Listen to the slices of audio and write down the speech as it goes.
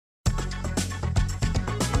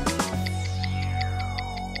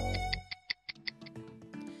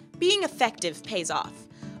Being effective pays off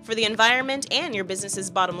for the environment and your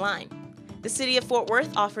business's bottom line. The City of Fort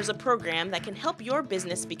Worth offers a program that can help your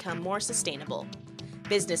business become more sustainable.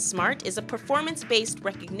 Business Smart is a performance-based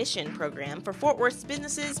recognition program for Fort Worth's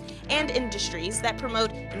businesses and industries that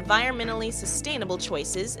promote environmentally sustainable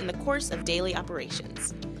choices in the course of daily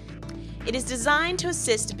operations. It is designed to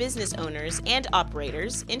assist business owners and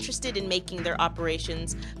operators interested in making their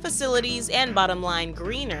operations, facilities, and bottom line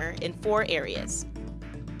greener in 4 areas: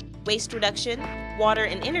 waste reduction, water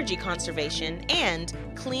and energy conservation, and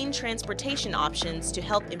clean transportation options to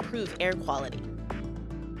help improve air quality.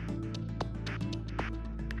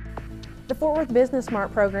 The Fort Worth Business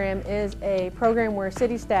Smart program is a program where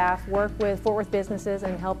city staff work with Fort Worth businesses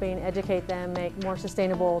and helping educate them make more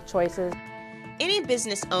sustainable choices. Any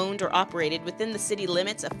business owned or operated within the city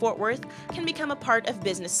limits of Fort Worth can become a part of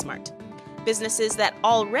Business Smart. Businesses that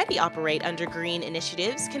already operate under green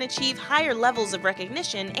initiatives can achieve higher levels of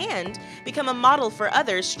recognition and become a model for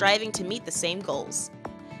others striving to meet the same goals.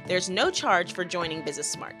 There's no charge for joining Business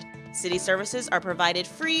Smart. City services are provided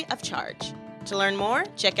free of charge. To learn more,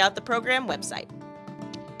 check out the program website.